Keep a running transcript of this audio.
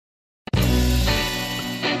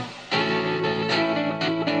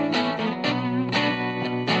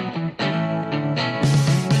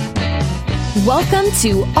Welcome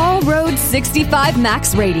to All Road 65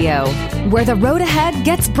 Max Radio, where the road ahead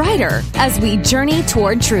gets brighter as we journey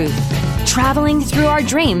toward truth, traveling through our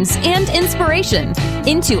dreams and inspiration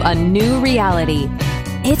into a new reality.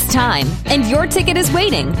 It's time, and your ticket is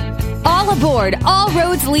waiting. All aboard All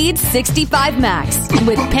Roads Lead 65 Max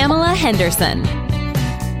with Pamela Henderson.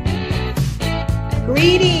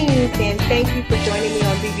 Greetings, and thank you for joining me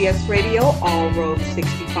on BBS Radio, All Roads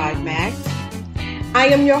 65 Max. I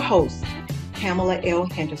am your host, Pamela L.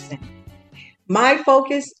 Henderson. My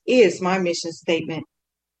focus is my mission statement: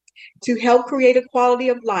 to help create a quality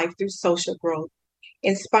of life through social growth,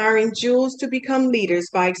 inspiring jewels to become leaders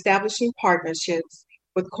by establishing partnerships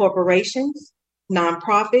with corporations,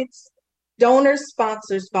 nonprofits, donors,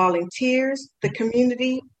 sponsors, volunteers, the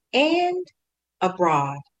community, and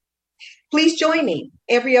abroad. Please join me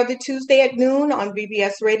every other Tuesday at noon on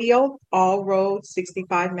BBS Radio, All Road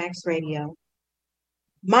 65 Max Radio.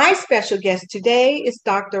 My special guest today is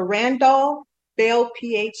Dr. Randolph Bell,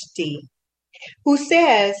 PhD, who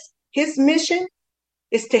says his mission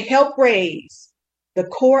is to help raise the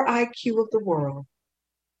core IQ of the world.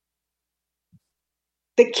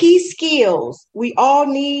 The key skills we all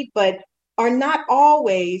need, but are not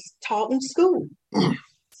always taught in school.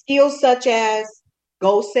 Skills such as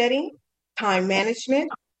goal setting, time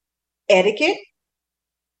management, etiquette,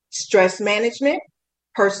 stress management,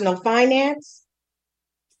 personal finance,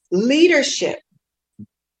 leadership,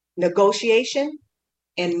 negotiation,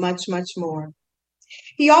 and much, much more.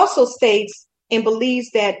 He also states and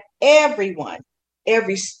believes that everyone,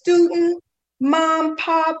 every student, mom,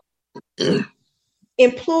 pop,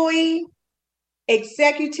 employee,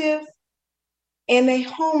 executive, and a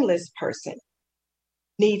homeless person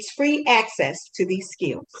needs free access to these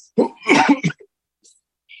skills.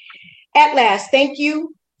 At last, thank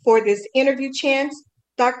you for this interview chance,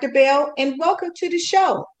 Dr. Bell, and welcome to the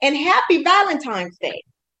show. And happy Valentine's Day.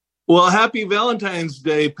 Well, happy Valentine's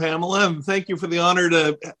Day, Pamela, and thank you for the honor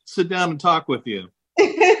to sit down and talk with you.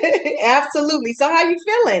 Absolutely. So how you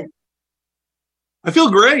feeling? I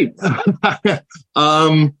feel great. I've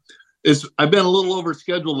been a little over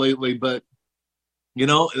scheduled lately, but you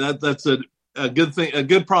know, that's a good thing, a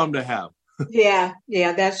good problem to have. Yeah,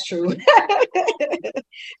 that's true.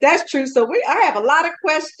 That's true. So I have a lot of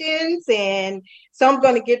questions, and so I'm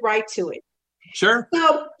going to get right to it. Sure.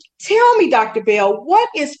 So tell me, Dr. Bell, what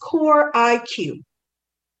is core IQ?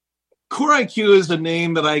 Core IQ is a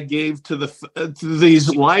name that I gave to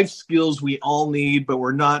these life skills we all need, but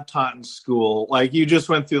we're not taught in school. Like you just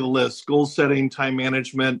went through the list: goal setting, time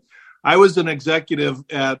management. I was an executive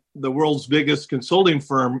at the world's biggest consulting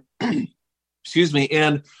firm, excuse me,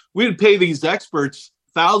 and we would pay these experts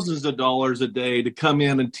thousands of dollars a day to come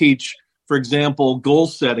in and teach, for example, goal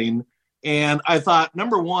setting. And I thought,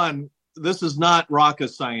 number one, this is not rocket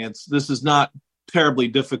science. This is not terribly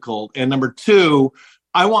difficult. And number two,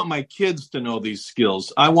 I want my kids to know these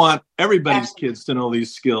skills. I want everybody's kids to know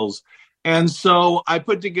these skills. And so I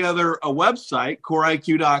put together a website,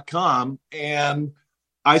 CoreIQ.com, and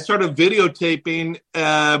I started videotaping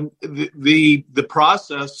the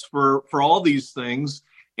process for all these things,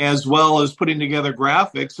 as well as putting together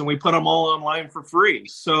graphics, and we put them all online for free.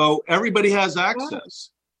 So everybody has access.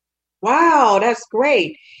 Wow, that's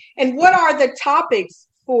great. And what are the topics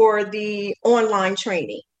for the online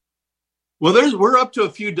training? Well, we're up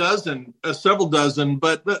to several dozen,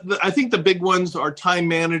 but I think the big ones are time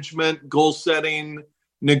management, goal setting,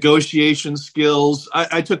 negotiation skills.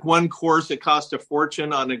 I took one course, it cost a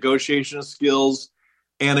fortune, on negotiation skills.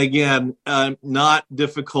 And again, not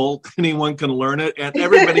difficult. Anyone can learn it, and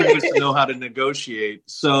everybody needs to know how to negotiate.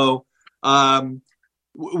 So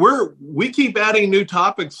we keep adding new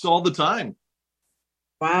topics all the time.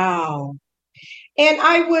 Wow. And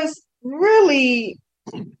I was really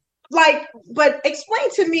but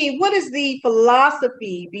explain to me, what is the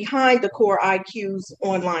philosophy behind the Core IQ's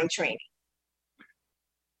online training?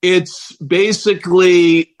 It's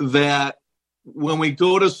basically that when we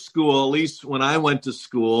go to school, at least when I went to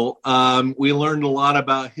school, we learned a lot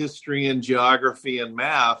about history and geography and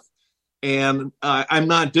math. And I'm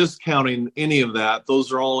not discounting any of that.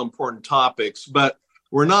 Those are all important topics, but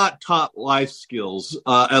we're not taught life skills.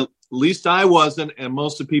 At least I wasn't, and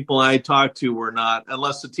most of the people I talked to were not,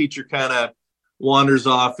 unless the teacher kind of wanders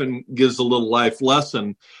off and gives a little life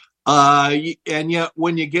lesson. And yet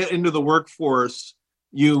when you get into the workforce,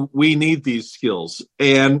 we need these skills,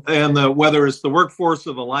 and whether it's the workforce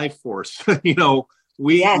or the life force, we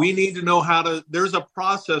need to know there's a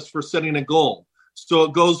process for setting a goal.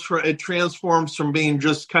 So it transforms from being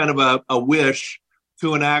just kind of a wish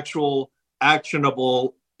to an actual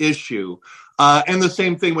actionable issue. And the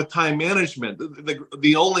same thing with time management.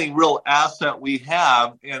 The only real asset we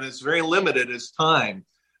have, and it's very limited, is time.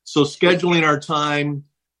 So scheduling our time,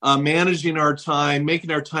 managing our time,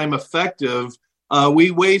 making our time effective.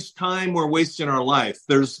 We waste time, we're wasting our life.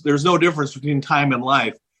 There's no difference between time and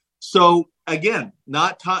life. So again,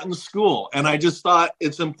 not taught in school. And I just thought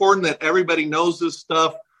it's important that everybody knows this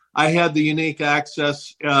stuff. I had the unique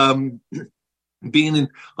access, being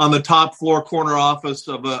on the top floor corner office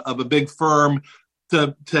of a big firm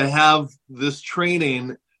to have this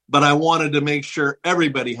training, but I wanted to make sure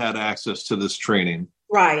everybody had access to this training.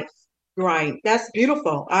 Right. That's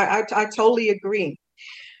beautiful. I totally agree.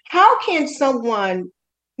 How can someone,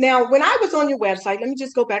 now, when I was on your website, let me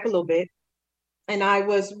just go back a little bit, and I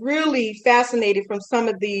was really fascinated from some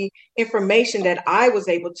of the information that I was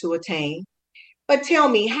able to attain. But tell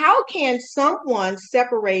me, how can someone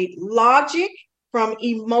separate logic from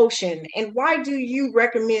emotion, and why do you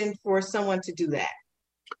recommend for someone to do that?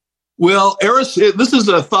 Well, this is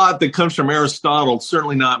a thought that comes from Aristotle,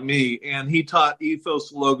 certainly not me, and he taught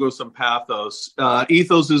ethos, logos, and pathos.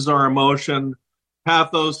 Ethos is our emotion.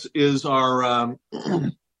 Pathos is our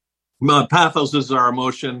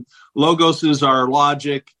emotion. Logos is our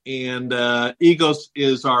logic, and egos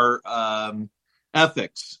is our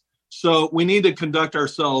ethics. So we need to conduct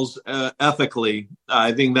ourselves ethically.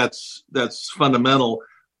 I think that's fundamental,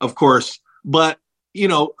 of course. But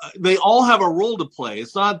they all have a role to play.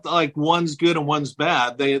 It's not like one's good and one's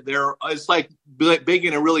bad. It's like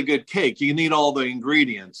baking a really good cake. You need all the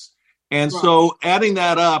ingredients. And right. So adding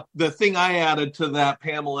that up, the thing I added to that,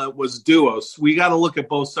 Pamela, was duos. We got to look at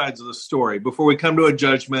both sides of the story. Before we come to a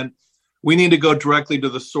judgment, we need to go directly to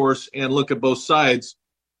the source and look at both sides.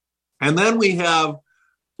 And then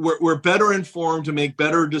we're better informed to make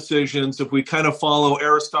better decisions if we kind of follow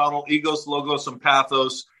Aristotle, egos, logos, and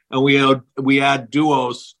pathos, and we add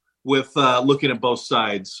duos with looking at both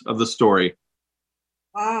sides of the story.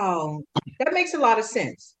 Wow, that makes a lot of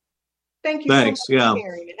sense. Thank you. Thanks. So much for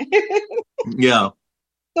sharing it. Yeah.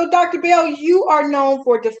 So, Dr. Bell, you are known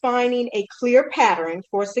for defining a clear pattern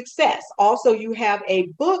for success. Also, you have a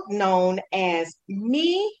book known as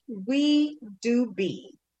Me, We, Do,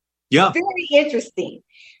 Be. Yeah. Very interesting.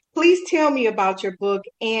 Please tell me about your book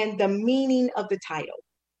and the meaning of the title.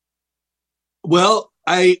 Well,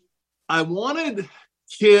 I wanted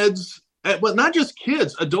kids, but not just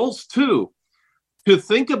kids, adults too, to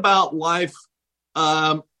think about life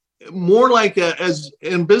more like as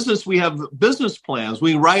in business, we have business plans.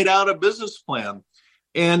 We write out a business plan,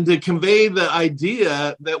 and to convey the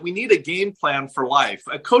idea that we need a game plan for life.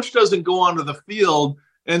 A coach doesn't go onto the field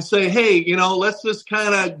and say, hey, let's just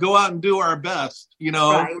kind of go out and do our best,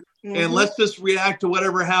 right. Mm-hmm. And let's just react to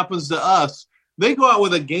whatever happens to us. They go out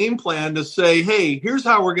with a game plan to say, hey, here's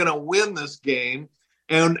how we're going to win this game.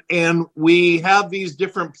 And we have these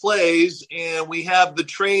different plays, and we have the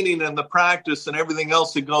training and the practice and everything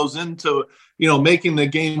else that goes into, making the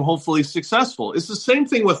game hopefully successful. It's the same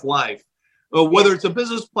thing with life. Whether it's a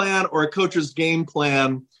business plan or a coach's game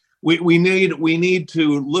plan, we need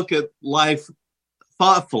to look at life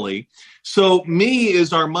thoughtfully. So me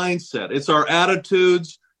is our mindset. It's our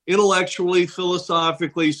attitudes, intellectually,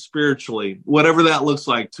 philosophically, spiritually, whatever that looks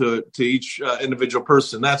like to each individual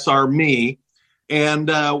person. That's our me.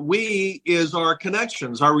 And we is our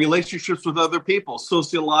connections, our relationships with other people,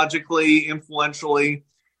 sociologically, influentially.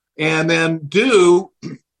 And then do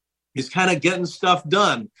is kind of getting stuff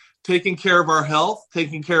done, taking care of our health,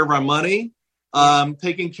 taking care of our money,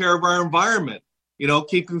 taking care of our environment,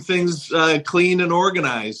 keeping things clean and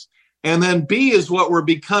organized. And then B is what we're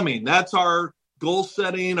becoming. That's our goal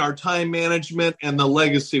setting, our time management, and the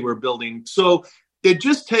legacy we're building. So it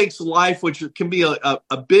just takes life, which can be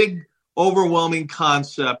a big, overwhelming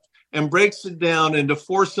concept, and breaks it down into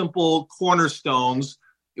 4 simple cornerstones.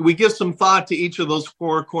 We give some thought to each of those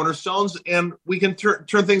 4 cornerstones, and we can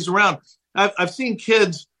turn things around. I've seen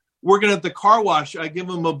kids working at the car wash. I give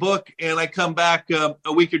them a book, and I come back a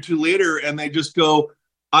week or 2 later, and they just go,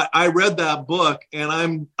 I read that book,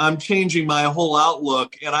 and I'm changing my whole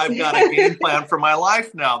outlook, and I've got a game plan for my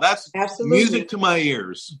life now. That's Absolutely. Music to my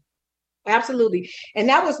ears. Absolutely. And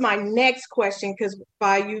that was my next question, because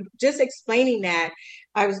by you just explaining that,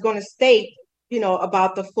 I was going to state,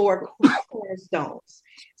 about the 4 cornerstones.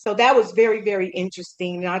 So that was very, very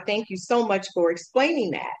interesting. And I thank you so much for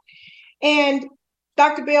explaining that. And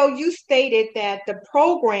Dr. Bell, you stated that the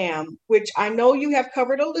program, which I know you have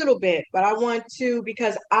covered a little bit, but I want to,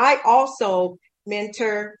 because I also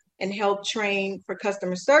mentor and help train for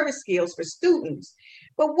customer service skills for students.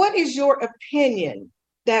 But what is your opinion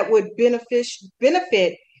that would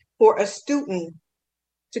benefit for a student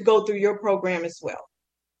to go through your program as well?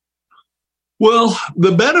 Well,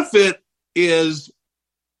 the benefit is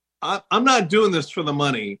I'm not doing this for the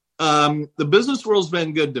money. The business world's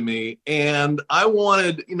been good to me, and I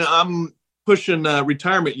wanted, I'm pushing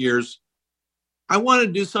retirement years. I want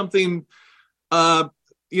to do something, I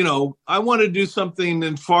want to do something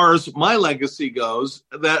as far as my legacy goes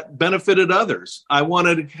that benefited others. I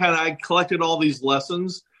wanted to I collected all these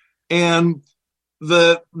lessons, and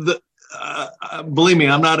believe me,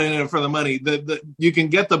 I'm not in it for the money. You can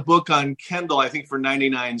get the book on Kindle, I think, for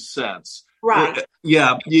 99 cents. Right.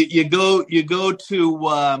 Yeah. You go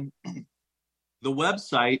to the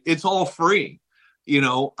website. It's all free,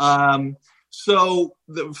 so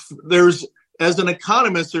there's, as an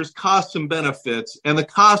economist, there's costs and benefits, and the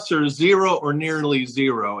costs are zero or nearly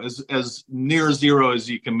zero, as near zero as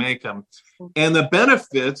you can make them. And the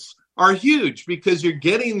benefits are huge because you're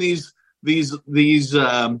getting these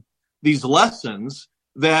lessons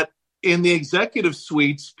that in the executive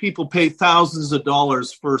suites, people pay thousands of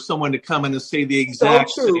dollars for someone to come in and say the exact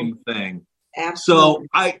same thing. Absolutely.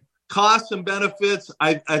 So costs and benefits,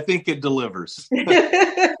 I think it delivers.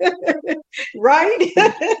 Right?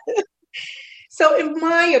 So in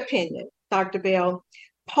my opinion, Dr. Bell,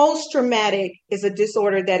 post-traumatic is a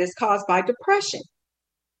disorder that is caused by depression.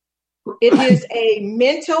 It is a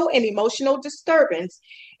mental and emotional disturbance,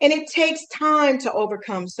 and it takes time to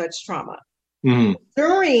overcome such trauma. Mm-hmm.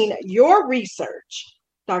 During your research,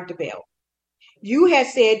 Dr. Bell, you had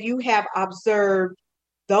said you have observed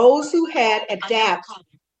those who had adapted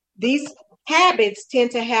these habits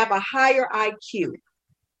tend to have a higher IQ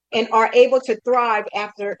and are able to thrive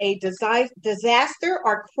after a disaster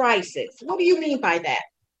or crisis. What do you mean by that?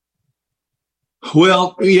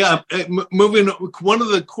 Well, yeah, one of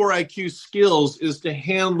the core IQ skills is to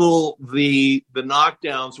handle the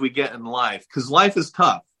knockdowns we get in life, because life is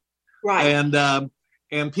tough. Right.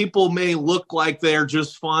 And people may look like they're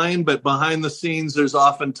just fine, but behind the scenes, there's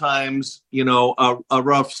oftentimes, a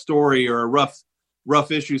rough story or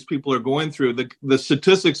rough issues people are going through. The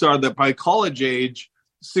statistics are that by college age,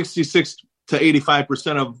 66 to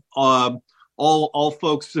 85% of all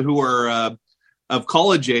folks who are of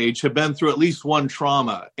college age have been through at least one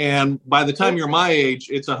trauma. And by the time you're my age,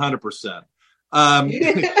 it's 100%.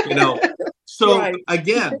 So right.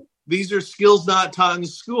 Again, these are skills not taught in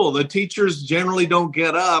school. The teachers generally don't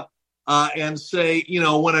get up and say,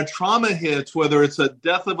 when a trauma hits, whether it's a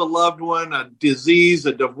death of a loved one, a disease,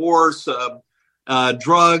 a divorce,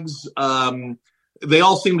 drugs, they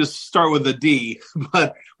all seem to start with a D.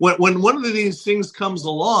 But when one of these things comes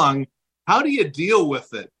along, how do you deal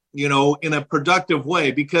with it, in a productive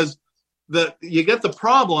way? Because you get the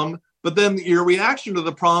problem, but then your reaction to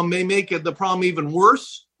the problem may make the problem even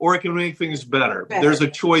worse, or it can make things better. There's a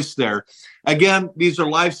choice there. Again, these are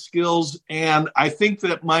life skills. And I think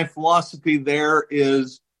that my philosophy there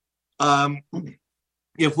is,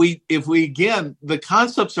 if we again, the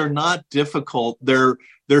concepts are not difficult. They're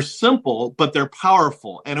simple, but they're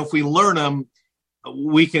powerful. And if we learn them,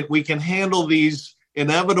 we can handle these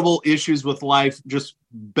inevitable issues with life just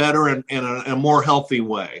better and in a more healthy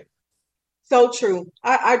way. So true.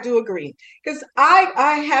 I do agree. Because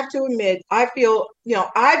I have to admit, I feel,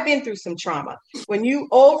 I've been through some trauma. When you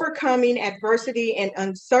overcoming adversity and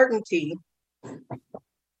uncertainty,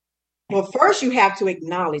 well, first you have to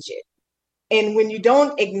acknowledge it. And when you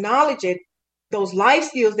don't acknowledge it, those life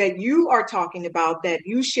skills that you are talking about that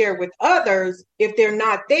you share with others, if they're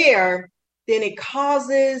not there, then it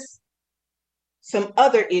causes some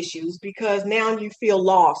other issues because now you feel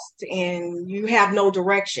lost and you have no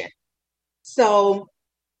direction. So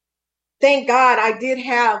thank God I did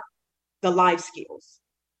have the life skills.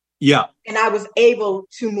 Yeah. And I was able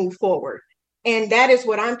to move forward. And that is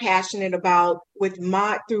what I'm passionate about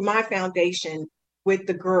through my foundation with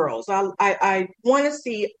the girls. I want to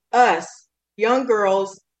see us young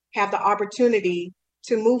girls have the opportunity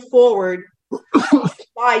to move forward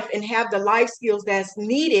life and have the life skills that's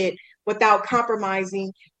needed without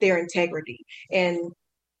compromising their integrity. And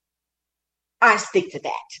I stick to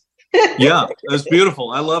that. Yeah, that's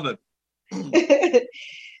beautiful. I love it.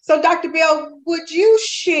 So, Dr. Bell, would you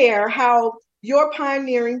share how your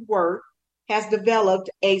pioneering work has developed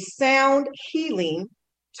a sound healing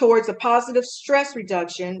towards a positive stress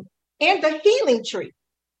reduction and the healing tree?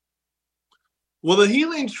 Well, the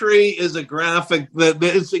healing tree is a graphic that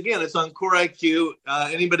is, again, it's on Core IQ.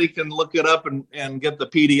 Anybody can look it up and get the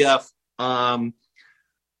PDF.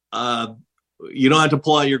 You don't have to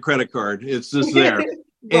pull out your credit card. It's just there. Right.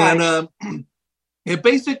 And it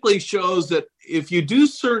basically shows that if you do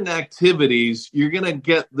certain activities, you're going to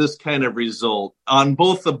get this kind of result on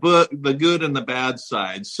both the good and the bad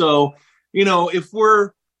side. So, if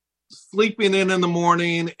we're sleeping in the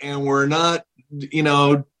morning and we're not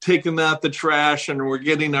taking out the trash and we're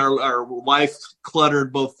getting our life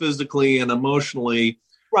cluttered both physically and emotionally,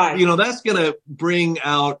 right. That's going to bring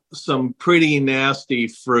out some pretty nasty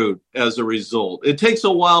fruit as a result. It takes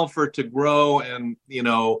a while for it to grow and,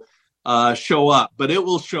 show up, but it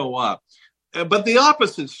will show up. But the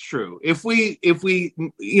opposite's true. If we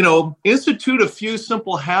institute a few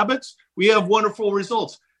simple habits, we have wonderful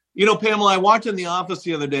results. Pamela, I walked in the office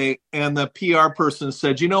the other day and the PR person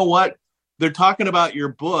said, you know what? They're talking about your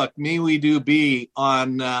book, Me We Do Be,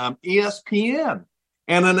 on ESPN.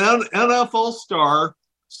 And an NFL star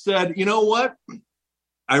said, you know what?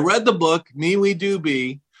 I read the book, Me We Do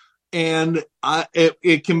Be, and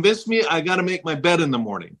it convinced me I got to make my bed in the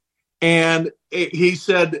morning. And he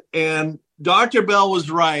said, and Dr. Bell was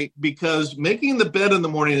right, because making the bed in the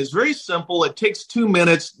morning is very simple. It takes 2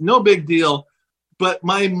 minutes, no big deal. But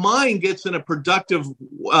my mind gets in a productive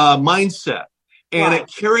mindset, and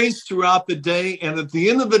It carries throughout the day. And at the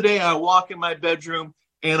end of the day, I walk in my bedroom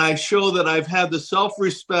and I show that I've had the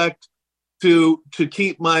self-respect to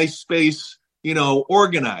keep my space,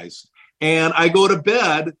 organized. And I go to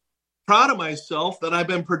bed proud of myself that I've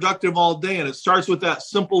been productive all day. And it starts with that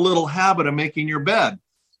simple little habit of making your bed.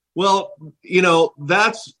 Well,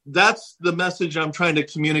 that's the message I'm trying to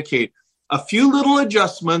communicate. A few little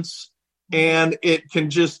adjustments, and it can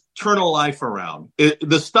just turn a life around.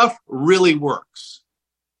 The stuff really works.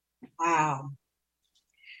 Wow.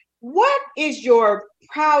 What is your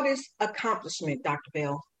proudest accomplishment, Dr.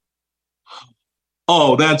 Bell?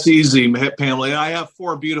 Oh, that's easy, Pamela. I have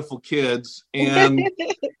 4 beautiful kids, and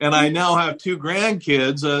and I now have 2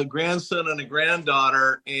 grandkids, a grandson and a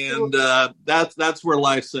granddaughter, and that's where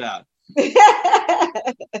life's at.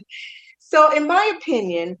 So, in my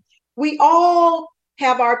opinion, we all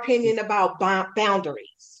have our opinion about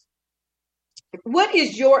boundaries. What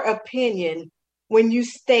is your opinion when you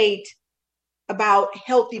state about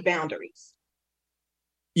healthy boundaries?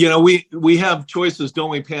 We have choices, don't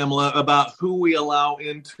we, Pamela, about who we allow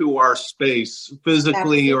into our space,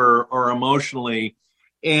 physically or emotionally.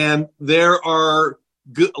 And there are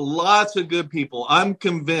lots of good people. I'm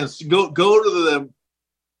convinced. Go to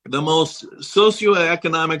the most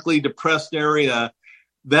socioeconomically depressed area.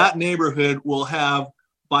 That neighborhood will have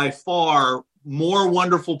by far more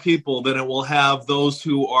wonderful people than it will have those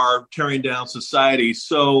who are tearing down society.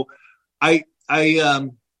 So I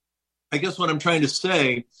guess what I'm trying to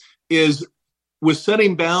say is, with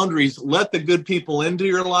setting boundaries, let the good people into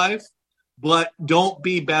your life, but don't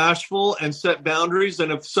be bashful and set boundaries.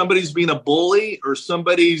 And if somebody's being a bully or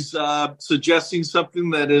somebody's suggesting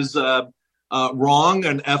something that is wrong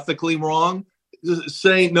and ethically wrong,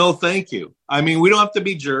 say no, thank you. I mean, we don't have to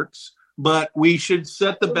be jerks, but we should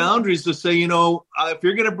set the boundaries to say, if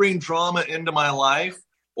you're going to bring drama into my life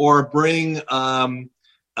or bring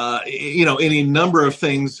any number of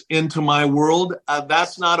things into my world,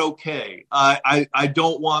 that's not okay. I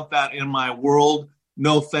don't want that in my world.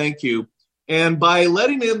 No, thank you. And by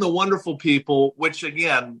letting in the wonderful people, which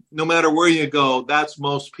again, no matter where you go, that's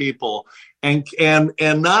most people, and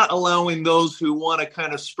not allowing those who want to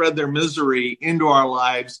kind of spread their misery into our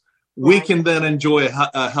lives, we can then enjoy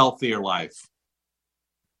a healthier life.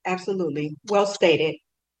 Absolutely. Well stated.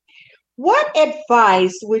 What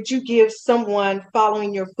advice would you give someone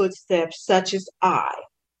following your footsteps, such as I?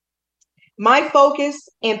 My focus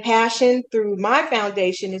and passion through my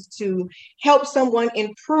foundation is to help someone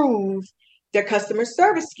improve their customer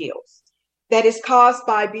service skills that is caused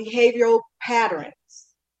by behavioral patterns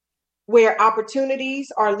where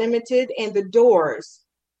opportunities are limited and the doors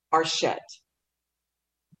are shut.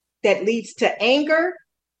 That leads to anger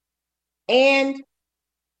and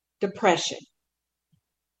depression.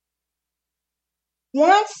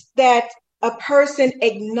 Once that a person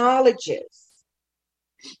acknowledges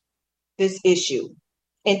this issue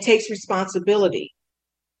and takes responsibility,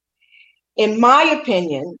 in my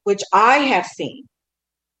opinion, which I have seen,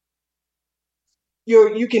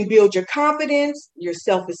 you can build your confidence, your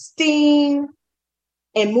self-esteem,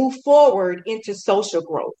 and move forward into social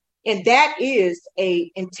growth. And that is an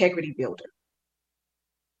integrity builder.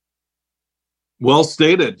 Well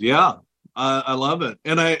stated. Yeah. I love it.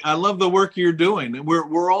 And I love the work you're doing.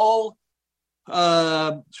 We're all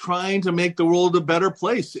trying to make the world a better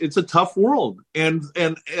place. It's a tough world. And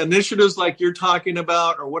initiatives like you're talking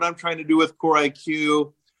about, or what I'm trying to do with Core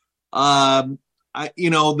IQ,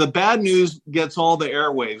 the bad news gets all the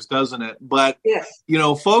airwaves, doesn't it? But, yes,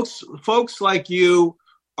 folks like you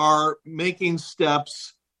are making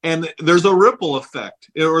steps, and there's a ripple effect,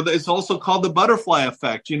 or it's also called the butterfly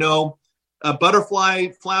effect. A butterfly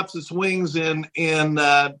flaps its wings in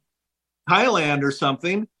Thailand or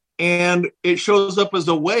something, and it shows up as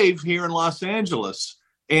a wave here in Los Angeles.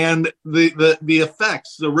 And the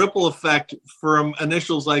effects, the ripple effect from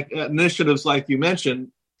initiatives like you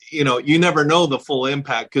mentioned, you never know the full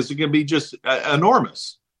impact because it can be just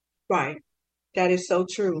enormous. Right. That is so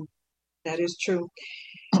true. That is true.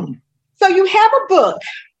 So you have a book,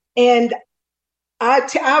 and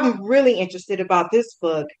I'm really interested about this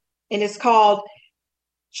book, and it's called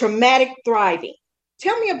Traumatic Thriving.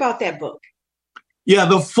 Tell me about that book. Yeah,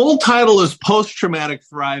 the full title is Post-Traumatic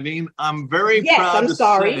Thriving. I'm very proud to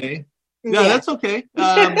say. Yeah, that's okay.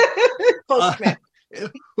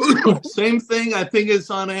 Same thing. I think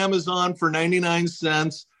it's on Amazon for 99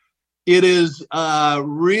 cents. It is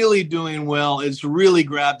really doing well. It's really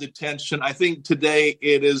grabbed attention. I think today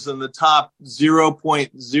it is in the top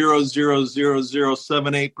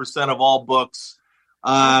 0.00078% of all books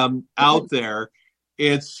out there.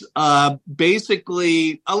 It's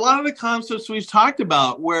basically a lot of the concepts we've talked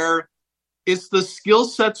about, where it's the skill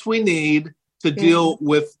sets we need to deal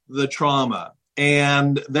with the trauma.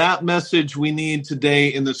 And that message we need today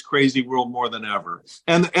in this crazy world more than ever.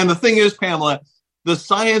 And the thing is, Pamela, the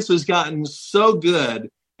science has gotten so good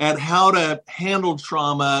at how to handle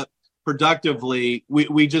trauma productively.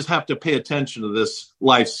 We just have to pay attention to this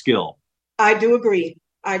life skill. I do agree.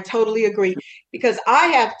 I totally agree. Because I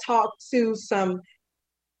have talked to some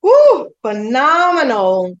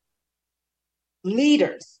phenomenal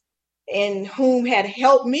leaders and whom had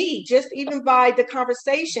helped me just even by the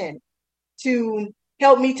conversation to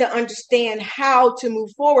help me to understand how to move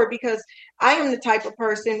forward, because I am the type of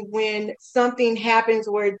person, when something happens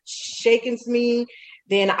where it shakens me,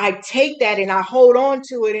 then I take that and I hold on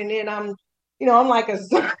to it. And then I'm like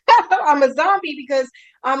I'm a zombie because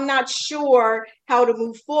I'm not sure how to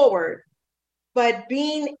move forward. But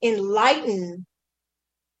being enlightened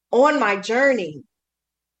on my journey,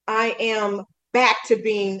 I am back to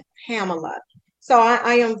being Pamela. So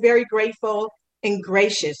I am very grateful and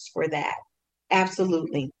gracious for that.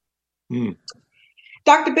 Absolutely.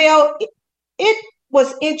 Dr. Bell, it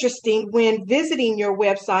was interesting when visiting your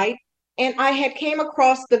website, and I had came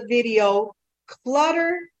across the video,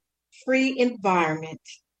 Clutter-Free Environment.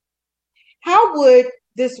 How would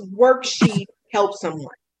this worksheet help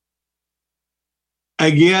someone?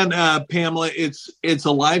 Again, Pamela, it's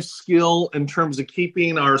a life skill in terms of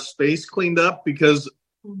keeping our space cleaned up, because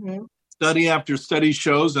study after study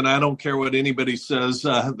shows, and I don't care what anybody says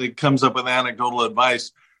that comes up with anecdotal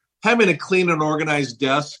advice, having a clean and organized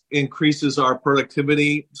desk increases our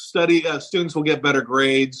productivity. Students will get better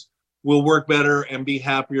grades, will work better and be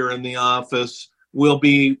happier in the office, will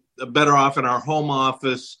be better off in our home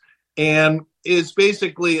office. And it's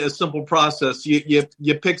basically a simple process. You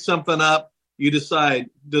pick something up, you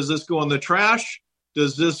decide, does this go in the trash?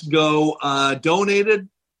 Does this go donated?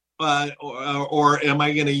 Or am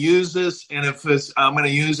I going to use this? And if I'm going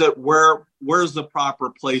to use it, where's the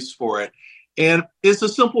proper place for it? And it's a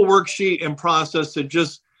simple worksheet and process of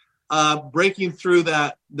just breaking through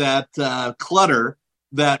that clutter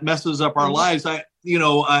that messes up our lives.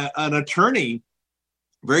 An attorney,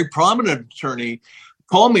 very prominent attorney,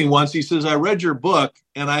 called me once. He says, I read your book,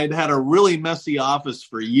 and I'd had a really messy office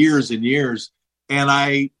for years and years. And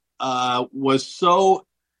I was so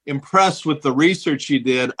impressed with the research you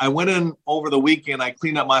did. I went in over the weekend. I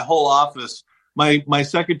cleaned up my whole office. My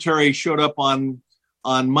secretary showed up on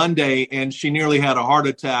Monday, and she nearly had a heart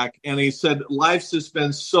attack. And he said, life's just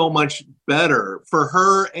been so much better for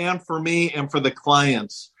her and for me and for the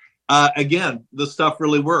clients. Again, the stuff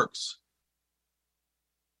really works.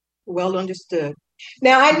 Well understood.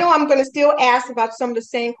 Now, I know I'm going to still ask about some of the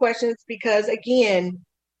same questions because, again,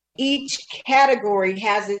 each category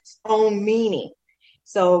has its own meaning.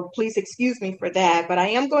 So please excuse me for that. But I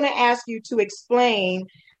am going to ask you to explain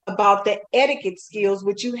about the etiquette skills,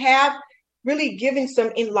 which you have really given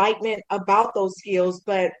some enlightenment about those skills.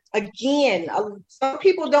 But again, some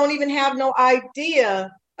people don't even have no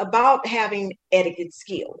idea about having etiquette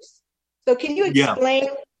skills. So can you explain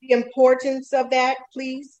the importance of that,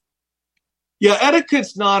 please? Yeah,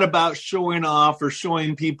 etiquette's not about showing off or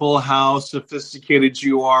showing people how sophisticated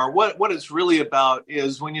you are. What it's really about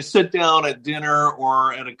is when you sit down at dinner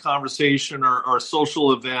or at a conversation or a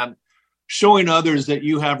social event, showing others that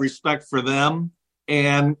you have respect for them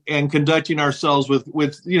and conducting ourselves with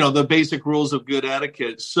the basic rules of good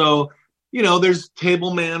etiquette. So, there's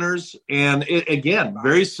table manners, and again,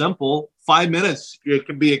 very simple, 5 minutes, it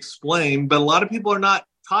can be explained, but a lot of people are not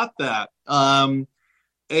taught that.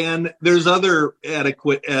 And there's other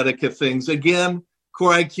etiquette things. Again,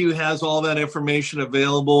 Core IQ has all that information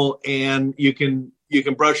available, and you can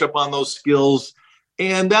brush up on those skills.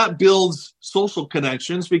 And that builds social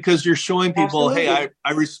connections because you're showing people, Absolutely. hey,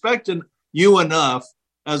 I respect you enough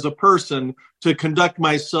as a person to conduct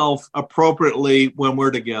myself appropriately when we're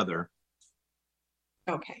together.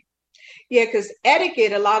 Okay. Yeah, because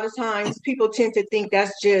etiquette, a lot of times people tend to think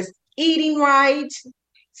that's just eating right,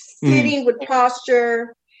 sitting with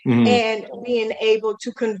posture, and being able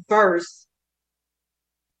to converse.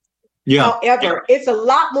 Yeah. However, it's a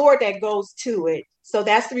lot more that goes to it. So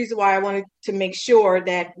that's the reason why I wanted to make sure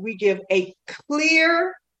that we give a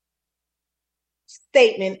clear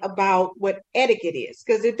statement about what etiquette is,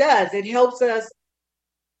 because it does. It helps us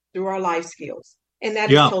through our life skills. And that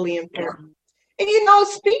is totally important. And,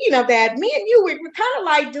 speaking of that, me and you, we're kind of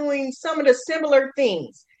like doing some of the similar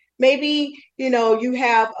things. Maybe, you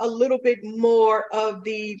have a little bit more of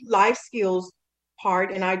the life skills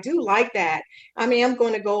part, and I do like that. I mean, I'm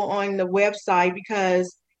going to go on the website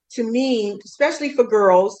because to me, especially for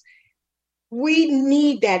girls, we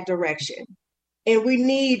need that direction. And we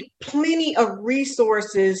need plenty of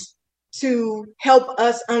resources to help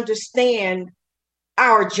us understand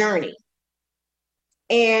our journey.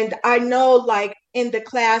 And I know, like in the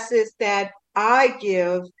classes that I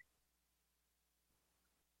give,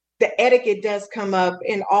 the etiquette does come up,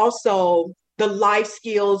 and also the life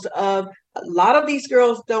skills of a lot of these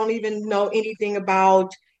girls don't even know anything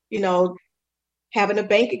about, having a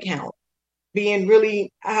bank account, being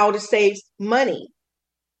really how to save money.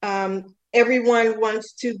 Everyone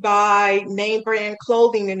wants to buy name brand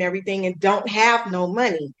clothing and everything and don't have no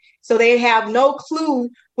money. So they have no clue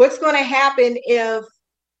what's going to happen if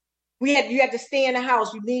you had to stay in the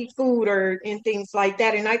house, you need food and things like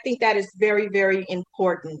that. And I think that is very, very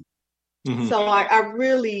important. Mm-hmm. So I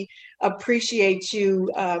really appreciate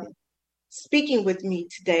you speaking with me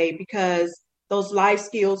today, because those life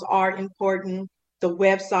skills are important. The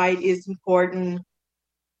website is important.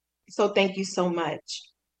 So thank you so much.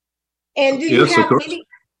 And do you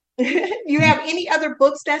have any other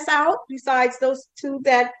books that's out besides those two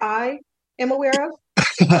that I am aware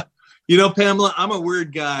of? Pamela, I'm a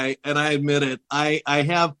weird guy, and I admit it. I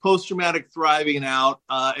have Post-Traumatic Thriving out.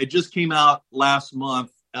 It just came out last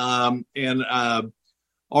month, and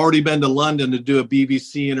already been to London to do a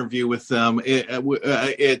BBC interview with them.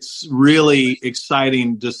 It's really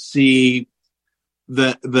exciting to see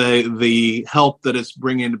the help that it's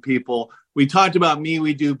bringing to people. We talked about Me,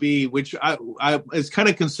 We Do Be, which is kind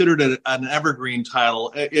of considered an evergreen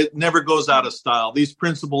title. It never goes out of style. These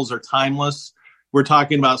principles are timeless. We're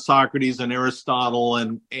talking about Socrates and Aristotle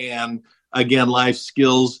and again, life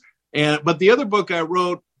skills. But the other book I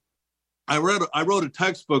wrote a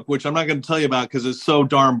textbook, which I'm not going to tell you about because it's so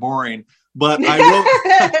darn boring. But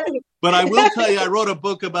I will tell you, I wrote a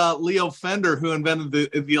book about Leo Fender, who invented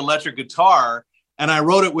the electric guitar. And I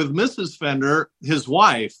wrote it with Mrs. Fender, his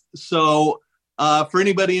wife. So for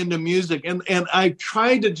anybody into music, and I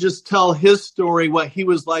tried to just tell his story, what he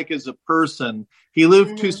was like as a person. He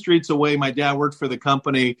lived 2 streets away. My dad worked for the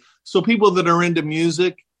company. So people that are into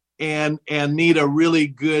music and need a really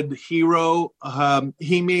good hero,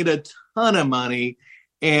 he made a ton of money,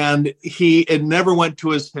 and it never went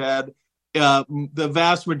to his head. The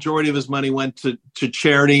vast majority of his money went to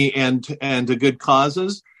charity and to good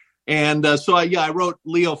causes. And so I wrote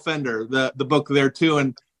Leo Fender, the book there too.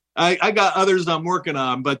 And I got others I'm working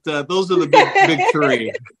on, but those are the big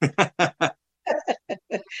 3.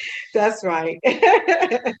 That's right.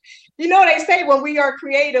 They say when we are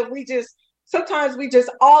creative, sometimes we just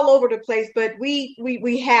all over the place, but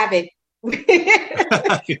we have it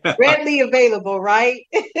readily available, right?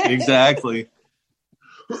 Exactly.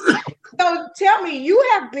 So tell me, you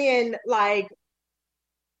have been like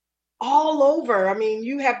all over. I mean,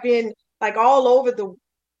 you have been like all over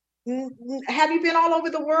have you been all over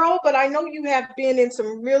the world? But I know you have been in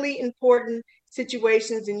some really important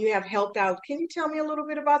situations and you have helped out. Can you tell me a little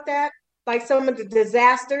bit about that? Like some of the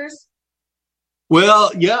disasters?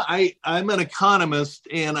 Well, yeah, I'm an economist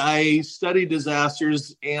and I study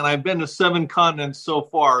disasters, and I've been to 7 continents so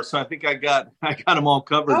far. So I think I got them all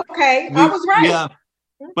covered. Okay, I was right. Yeah.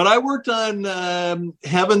 But I worked on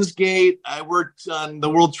Heaven's Gate. I worked on the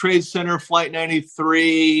World Trade Center, Flight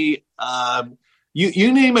 93.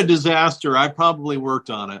 You name a disaster, I probably worked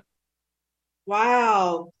on it.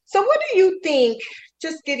 Wow. So what do you think,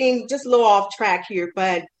 just a little off track here,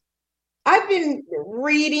 but I've been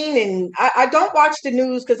reading, and I don't watch the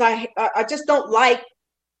news because I just don't like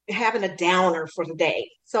having a downer for the day.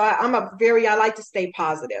 So I like to stay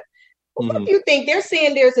positive. What do you think? They're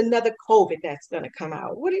saying there's another COVID that's going to come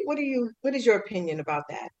out. What is your opinion about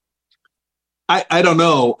that? I don't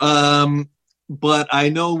know. but I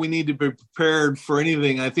know we need to be prepared for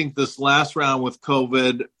anything. I think this last round with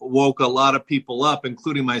COVID woke a lot of people up,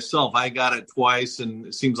 including myself. I got it twice, and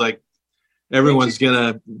it seems like everyone's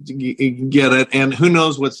going to get it. And who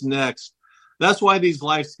knows what's next. That's why these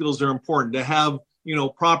life skills are important, to have,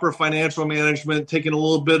 proper financial management, taking a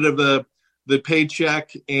little bit of the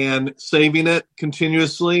paycheck and saving it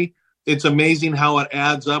continuously. It's amazing how it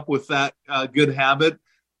adds up with that good habit,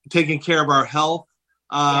 taking care of our health.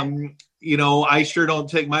 I sure don't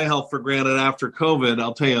take my health for granted after COVID.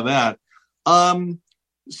 I'll tell you that.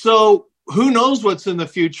 So who knows what's in the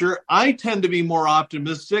future? I tend to be more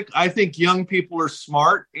optimistic. I think young people are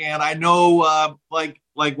smart. And I know, like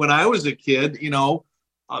when I was a kid,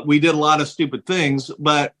 we did a lot of stupid things,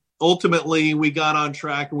 but ultimately we got on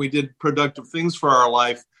track and we did productive things for our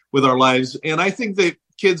life with our lives. And I think that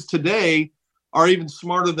kids today are even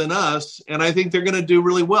smarter than us. And I think they're going to do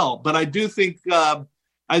really well. But I do think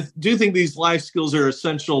these life skills are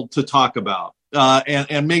essential to talk about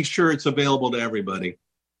and make sure it's available to everybody.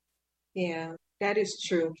 Yeah, that is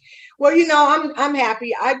true. Well, I'm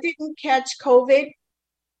happy. I didn't catch COVID.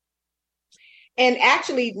 And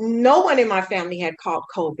actually, no one in my family had caught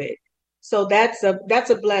COVID. So that's a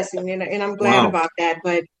blessing. And I'm glad about that.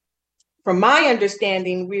 But from my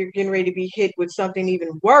understanding, we're getting ready to be hit with something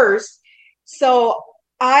even worse. So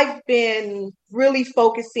I've been really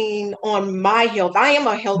focusing on my health. I am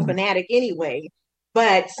a health fanatic anyway,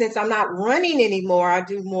 but since I'm not running anymore, I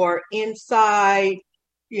do more inside,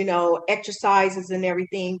 exercises and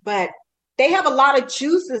everything. But they have a lot of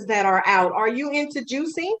juices that are out. Are you into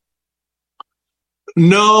juicing?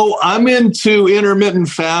 No, I'm into intermittent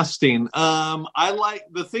fasting. I like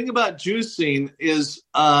the thing about juicing is,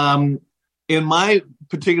 in my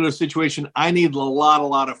particular situation, I need a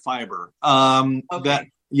lot of fiber.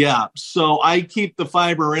 Okay. So I keep the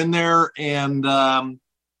fiber in there, and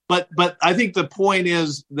but I think the point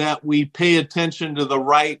is that we pay attention to the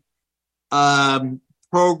right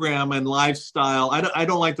program and lifestyle. I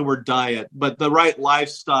don't like the word diet, but the right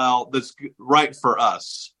lifestyle that's right for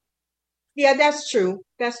us. Yeah, that's true.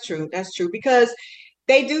 Because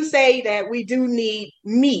they do say that we do need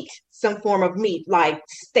meat, some form of meat, like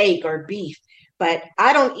steak or beef. But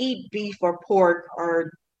I don't eat beef or pork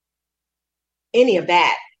or any of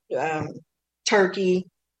that, turkey,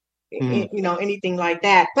 anything like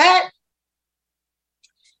that. But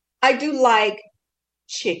I do like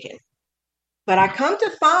chicken. But I come to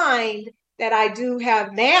find that I do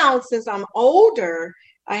have now, since I'm older,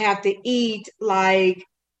 I have to eat like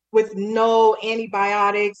with no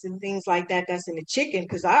antibiotics and things like that that's in the chicken,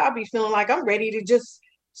 because I'll be feeling like I'm ready to just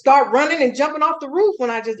start running and jumping off the roof when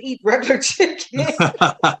I just eat regular chicken.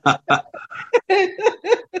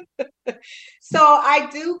 So I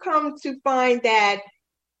do come to find that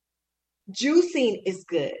juicing is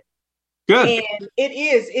good. Good. And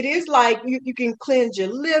it is like you can cleanse your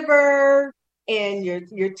liver and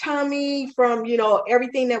your tummy from,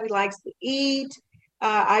 everything that we like to eat.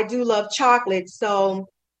 I do love chocolate. So,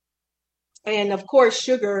 and of course,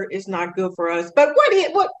 sugar is not good for us. But what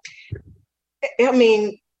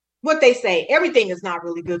they say, everything is not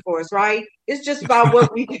really good for us, right? It's just about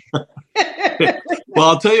what we. Well,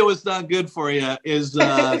 I'll tell you what's not good for you is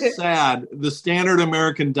sad. The standard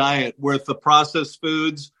American diet, with the processed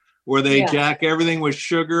foods, where they jack everything with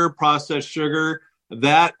sugar, processed sugar,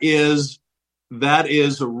 that is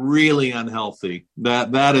really unhealthy.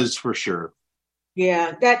 That is for sure.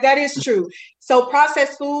 Yeah, that is true. So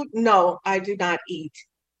processed food, no, I do not eat.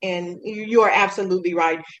 And you are absolutely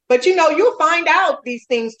right. But, you'll find out these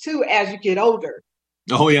things, too, as you get older.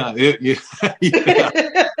 Oh, yeah. Yeah.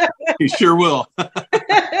 You sure will.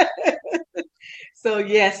 So,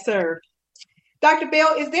 yes, sir. Dr.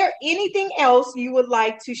 Bell, is there anything else you would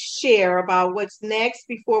like to share about what's next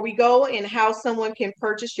before we go, and how someone can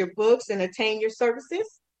purchase your books and attain your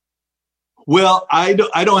services? Well, I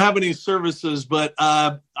don't have any services, but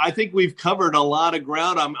I think we've covered a lot of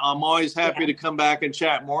ground. I'm always happy to come back and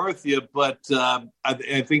chat more with you, but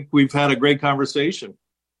I think we've had a great conversation.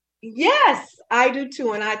 Yes, I do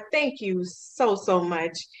too. And I thank you so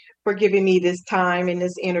much for giving me this time and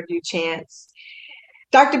this interview chance.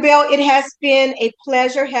 Dr. Bell, it has been a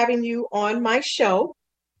pleasure having you on my show,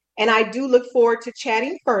 and I do look forward to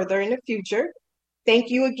chatting further in the future. Thank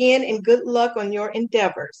you again, and good luck on your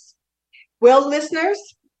endeavors. Well, listeners,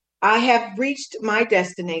 I have reached my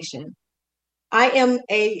destination. I am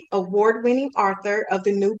an award-winning author of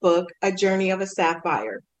the new book, A Journey of a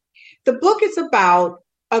Sapphire. The book is about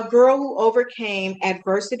a girl who overcame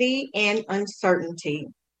adversity and uncertainty.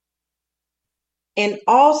 And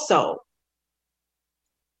also,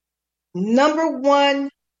 number one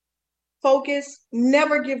focus,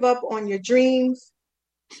 never give up on your dreams,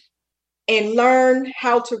 and learn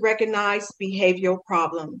how to recognize behavioral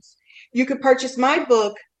problems. You can purchase my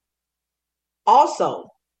book also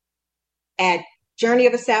at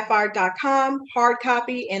journeyofaSapphire.com, hard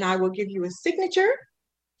copy, and I will give you a signature.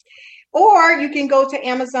 Or you can go to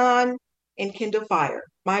Amazon and Kindle Fire.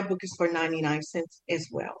 My book is for 99 cents as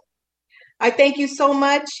well. I thank you so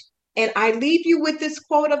much, and I leave you with this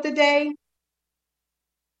quote of the day.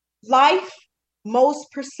 Life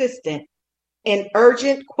most persistent and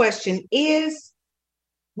urgent question is,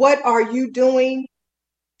 what are you doing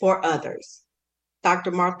for others?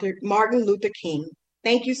 Dr. Martin Luther King.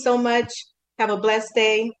 Thank you so much. Have a blessed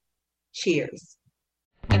day. Cheers.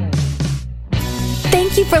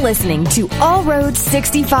 Thank you for listening to All Roads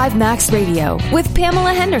 65 Max Radio with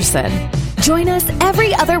Pamela Henderson. Join us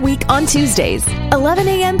every other week on Tuesdays, 11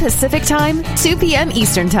 a.m. Pacific Time, 2 p.m.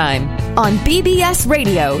 Eastern Time on BBS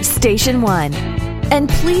Radio Station 1. And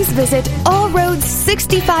please visit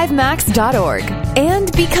allroads65max.org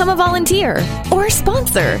and become a volunteer or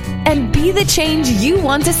sponsor and be the change you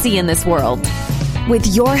want to see in this world. With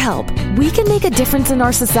your help, we can make a difference in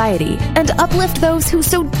our society and uplift those who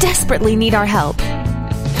so desperately need our help.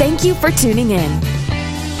 Thank you for tuning in.